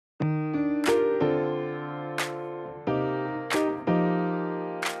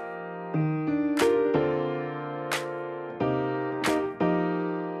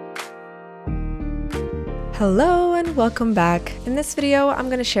Hello and welcome back. In this video, I'm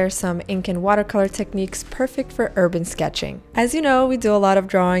going to share some ink and watercolor techniques perfect for urban sketching. As you know, we do a lot of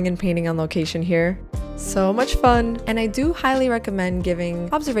drawing and painting on location here. So much fun, and I do highly recommend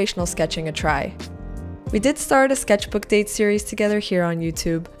giving observational sketching a try. We did start a sketchbook date series together here on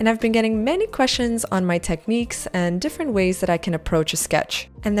YouTube, and I've been getting many questions on my techniques and different ways that I can approach a sketch.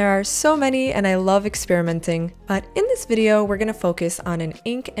 And there are so many, and I love experimenting, but in this video we're going to focus on an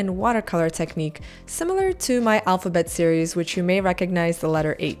ink and watercolor technique similar to my alphabet series, which you may recognize the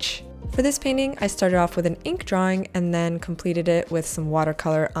letter H. For this painting, I started off with an ink drawing and then completed it with some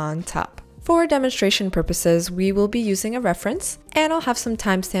watercolor on top. For demonstration purposes, we will be using a reference, and I'll have some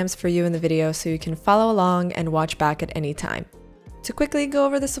timestamps for you in the video so you can follow along and watch back at any time. To quickly go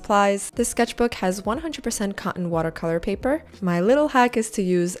over the supplies, this sketchbook has 100% cotton watercolor paper. My little hack is to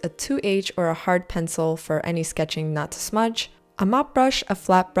use a 2H or a hard pencil for any sketching not to smudge, a mop brush, a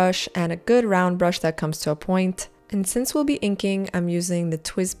flat brush, and a good round brush that comes to a point. And since we'll be inking, I'm using the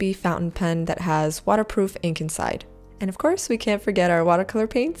TWSBI fountain pen that has waterproof ink inside. And of course, we can't forget our watercolor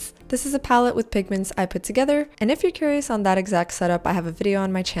paints. This is a palette with pigments I put together, and if you're curious on that exact setup, I have a video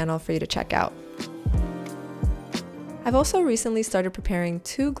on my channel for you to check out. I've also recently started preparing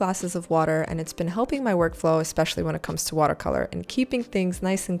 2 glasses of water, and it's been helping my workflow, especially when it comes to watercolor and keeping things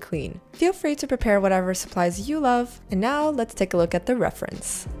nice and clean. Feel free to prepare whatever supplies you love, and now let's take a look at the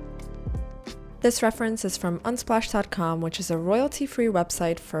reference. This reference is from unsplash.com, which is a royalty-free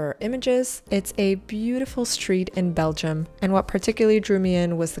website for images. It's a beautiful street in Belgium, and what particularly drew me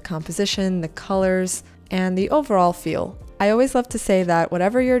in was the composition, the colors, and the overall feel. I always love to say that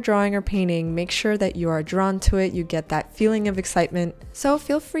whatever you're drawing or painting, make sure that you are drawn to it, you get that feeling of excitement. So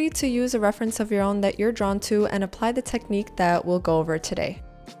feel free to use a reference of your own that you're drawn to and apply the technique that we'll go over today.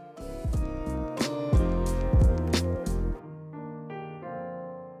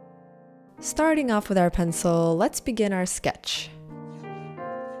 Starting off with our pencil, let's begin our sketch.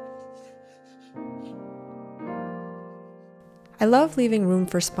 I love leaving room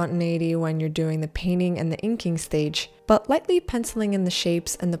for spontaneity when you're doing the painting and the inking stage, but lightly penciling in the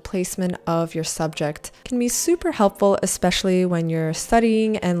shapes and the placement of your subject can be super helpful, especially when you're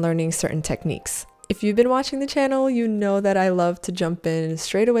studying and learning certain techniques. If you've been watching the channel, you know that I love to jump in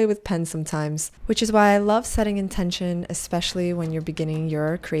straight away with pen sometimes, which is why I love setting intention, especially when you're beginning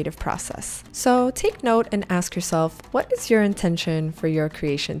your creative process. So take note and ask yourself, what is your intention for your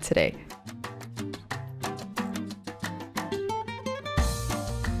creation today?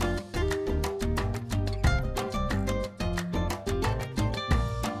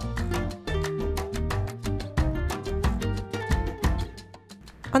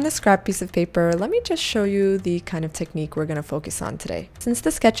 On this scrap piece of paper, let me just show you the kind of technique we're going to focus on today. Since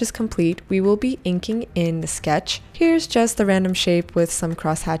the sketch is complete, we will be inking in the sketch. Here's just a random shape with some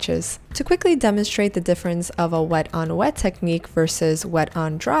cross hatches. To quickly demonstrate the difference of a wet on wet technique versus wet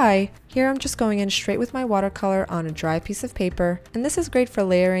on dry, here I'm just going in straight with my watercolor on a dry piece of paper, and this is great for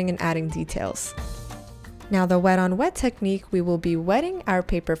layering and adding details. Now the wet on wet technique, we will be wetting our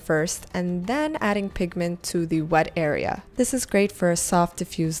paper first and then adding pigment to the wet area. This is great for a soft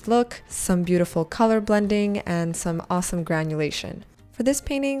diffused look, some beautiful color blending, and some awesome granulation. For this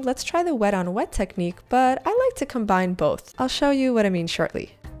painting, let's try the wet on wet technique, but I like to combine both. I'll show you what I mean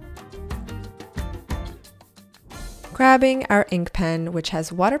shortly. Grabbing our ink pen, which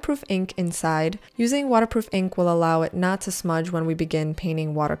has waterproof ink inside, using waterproof ink will allow it not to smudge when we begin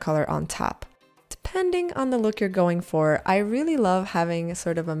painting watercolor on top. Depending on the look you're going for, I really love having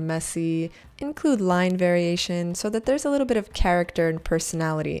sort of a messy, include line variation so that there's a little bit of character and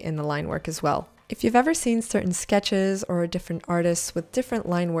personality in the line work as well. If you've ever seen certain sketches or different artists with different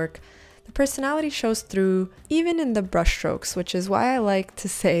line work, the personality shows through even in the brush strokes, which is why I like to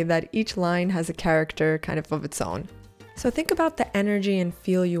say that each line has a character kind of its own. So think about the energy and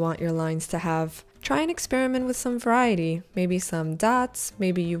feel you want your lines to have. Try and experiment with some variety, maybe some dots,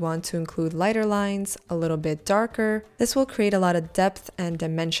 maybe you want to include lighter lines, a little bit darker. This will create a lot of depth and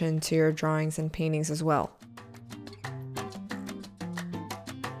dimension to your drawings and paintings as well.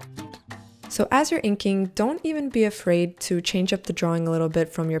 So as you're inking, don't even be afraid to change up the drawing a little bit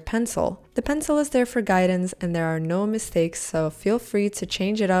from your pencil. The pencil is there for guidance and there are no mistakes, so feel free to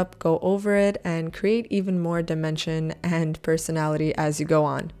change it up, go over it, and create even more dimension and personality as you go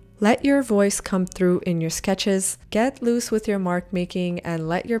on. Let your voice come through in your sketches, get loose with your mark making, and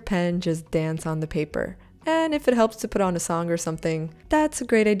let your pen just dance on the paper. And if it helps to put on a song or something, that's a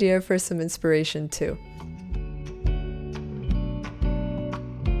great idea for some inspiration too.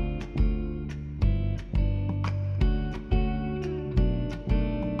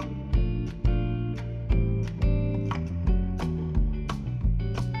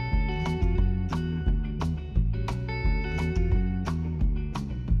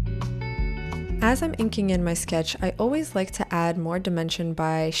 As I'm inking in my sketch, I always like to add more dimension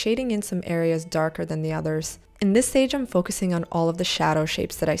by shading in some areas darker than the others. In this stage, I'm focusing on all of the shadow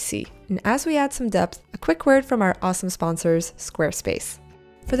shapes that I see. And as we add some depth, a quick word from our awesome sponsors, Squarespace.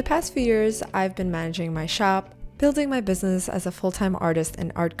 For the past few years, I've been managing my shop, building my business as a full-time artist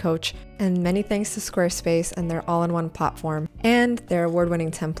and art coach, and many thanks to Squarespace and their all-in-one platform and their award-winning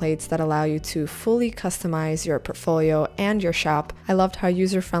templates that allow you to fully customize your portfolio and your shop. I loved how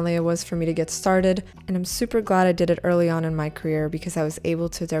user-friendly it was for me to get started, and I'm super glad I did it early on in my career because I was able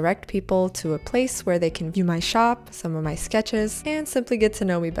to direct people to a place where they can view my shop, some of my sketches, and simply get to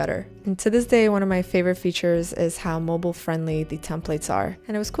know me better. And to this day, one of my favorite features is how mobile-friendly the templates are.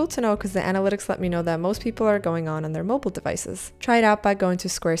 And it was cool to know because the analytics let me know that most people are going on their mobile devices. Try it out by going to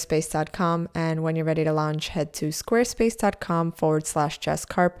squarespace.com, and when you're ready to launch, head to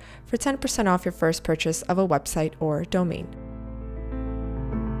squarespace.com/JessCarp for 10% off your first purchase of a website or domain.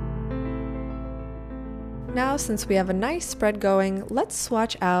 Now, since we have a nice spread going, let's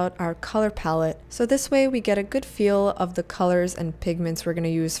swatch out our color palette. So this way we get a good feel of the colors and pigments we're going to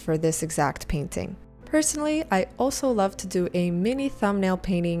use for this exact painting. Personally, I also love to do a mini thumbnail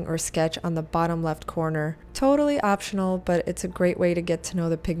painting or sketch on the bottom left corner. Totally optional, but it's a great way to get to know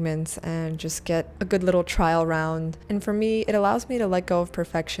the pigments and just get a good little trial round. And for me, it allows me to let go of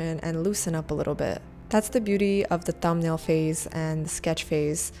perfection and loosen up a little bit. That's the beauty of the thumbnail phase and the sketch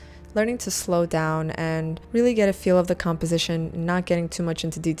phase. Learning to slow down and really get a feel of the composition, not getting too much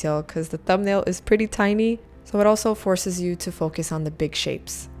into detail because the thumbnail is pretty tiny, so it also forces you to focus on the big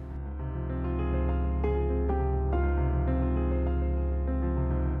shapes.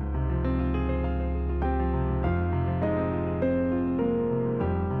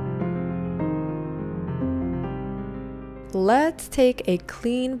 Let's take a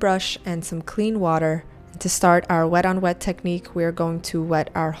clean brush and some clean water. To start our wet on wet technique, we're going to wet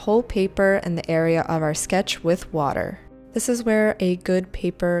our whole paper and the area of our sketch with water. This is where a good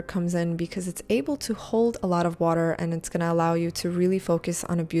paper comes in because it's able to hold a lot of water and it's going to allow you to really focus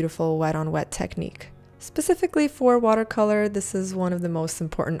on a beautiful wet on wet technique. Specifically for watercolor, this is one of the most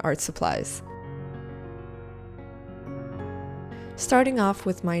important art supplies. Starting off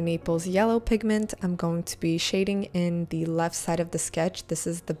with my Naples yellow pigment, I'm going to be shading in the left side of the sketch. This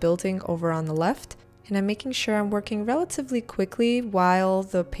is the building over on the left. And I'm making sure I'm working relatively quickly while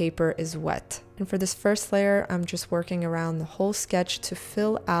the paper is wet. And for this first layer, I'm just working around the whole sketch to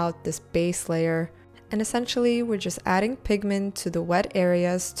fill out this base layer. And essentially, we're just adding pigment to the wet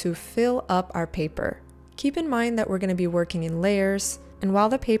areas to fill up our paper. Keep in mind that we're going to be working in layers. And while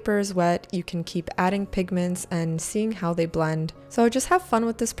the paper is wet, you can keep adding pigments and seeing how they blend. So just have fun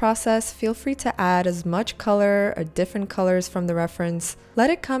with this process. Feel free to add as much color or different colors from the reference. Let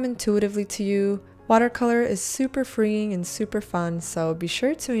it come intuitively to you. Watercolor is super freeing and super fun, so be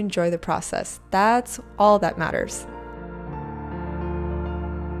sure to enjoy the process. That's all that matters.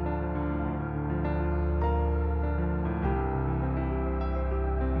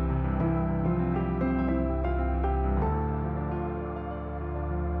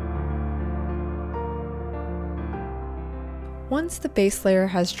 Once the base layer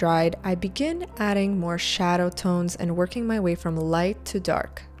has dried, I begin adding more shadow tones and working my way from light to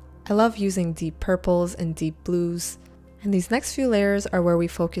dark. I love using deep purples and deep blues, and these next few layers are where we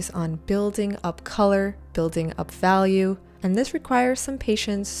focus on building up color, building up value, and this requires some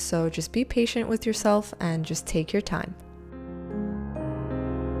patience, so just be patient with yourself and just take your time.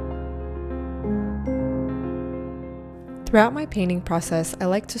 Throughout my painting process, I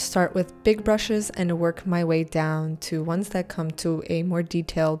like to start with big brushes and work my way down to ones that come to a more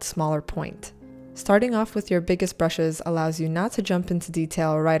detailed, smaller point. Starting off with your biggest brushes allows you not to jump into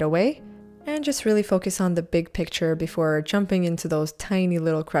detail right away and just really focus on the big picture before jumping into those tiny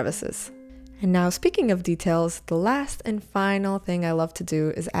little crevices. And now, speaking of details, the last and final thing I love to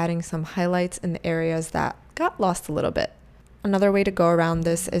do is adding some highlights in the areas that got lost a little bit. Another way to go around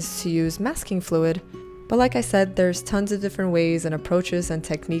this is to use masking fluid, but like I said, there's tons of different ways and approaches and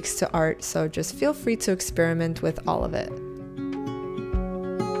techniques to art, so just feel free to experiment with all of it.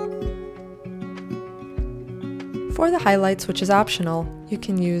 For the highlights, which is optional, you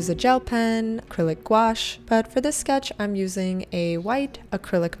can use a gel pen, acrylic gouache, but for this sketch I'm using a white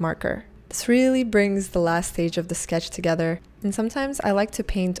acrylic marker. This really brings the last stage of the sketch together, and sometimes I like to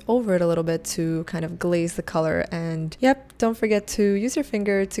paint over it a little bit to kind of glaze the color, and yep, don't forget to use your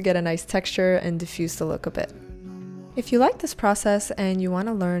finger to get a nice texture and diffuse the look a bit. If you like this process and you want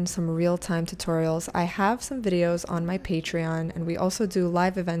to learn some real-time tutorials, I have some videos on my Patreon, and we also do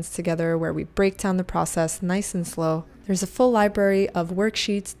live events together where we break down the process nice and slow. There's a full library of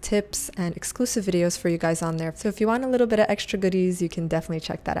worksheets, tips, and exclusive videos for you guys on there, so if you want a little bit of extra goodies, you can definitely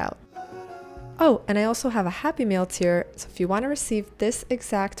check that out. Oh, and I also have a Happy Mail tier, so if you want to receive this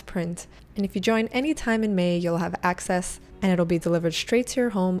exact print, and if you join any time in May, you'll have access and it'll be delivered straight to your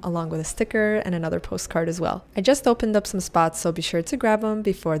home along with a sticker and another postcard as well. I just opened up some spots, so be sure to grab them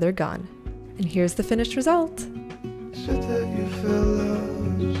before they're gone. And here's the finished result. Said that you felt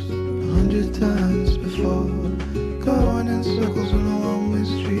lost 100 times before, going in circles on a one-way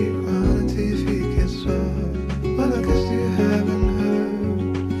street, round until your feet get sore. Well, I guess you haven't heard,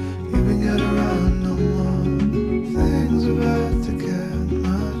 you've been get around no more. Things about to get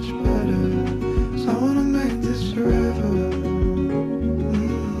much better, so I wanna make this forever.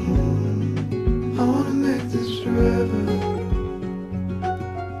 I wanna make this forever.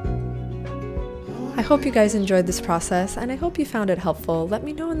 I hope you guys enjoyed this process and I hope you found it helpful. Let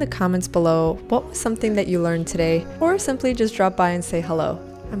me know in the comments below what was something that you learned today, or simply just drop by and say hello.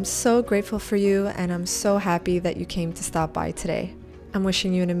 I'm so grateful for you and I'm so happy that you came to stop by today. I'm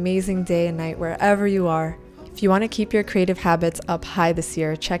wishing you an amazing day and night wherever you are. If you want to keep your creative habits up high this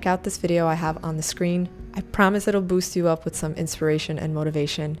year, check out this video I have on the screen. I promise it'll boost you up with some inspiration and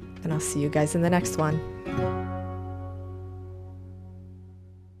motivation, and I'll see you guys in the next one.